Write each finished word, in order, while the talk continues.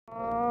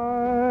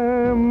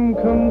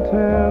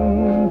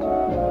content.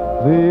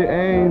 The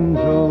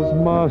angels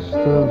must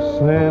have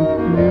sent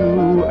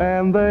you,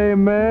 and they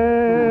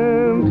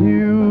meant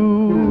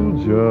you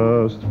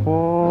just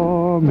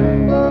for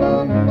me.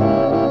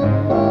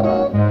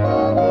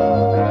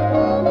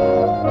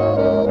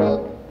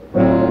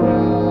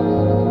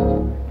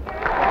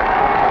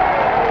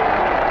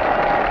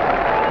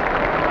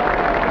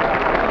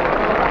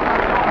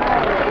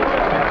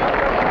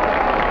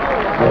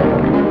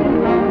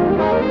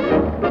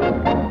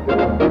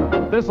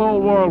 This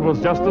old world was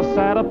just as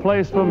sad a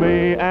place for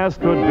me as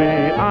could be.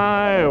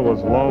 I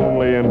was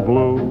lonely and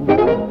blue.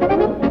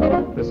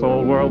 This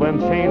old world then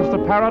changed to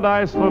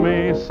paradise for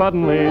me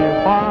suddenly.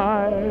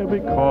 Why?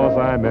 Because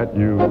I met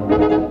you.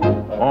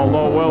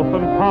 Although wealth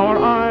and power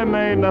I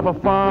may never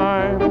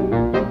find,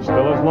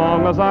 still as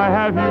long as I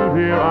have you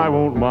here I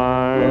won't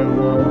mind.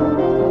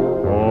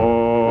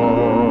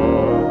 Oh,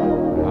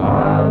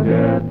 I'll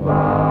get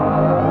by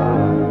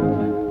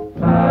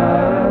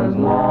as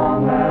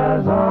long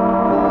as I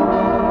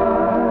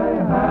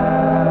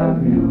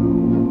have you.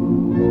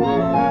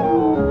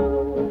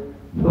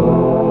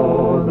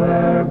 Though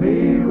there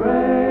be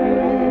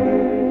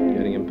rain.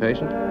 Getting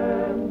impatient?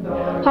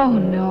 Oh,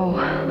 no.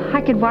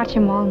 I could watch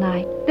him all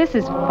night. This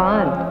is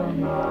fun.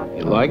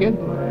 You like it?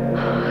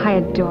 I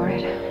adore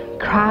it.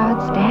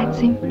 Crowds,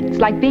 dancing. It's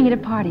like being at a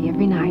party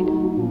every night.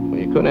 Well,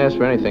 you couldn't ask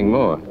for anything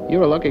more.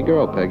 You're a lucky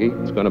girl, Peggy.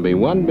 It's going to be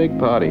one big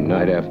party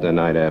night after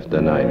night after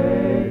night.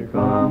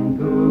 Come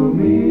to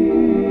me.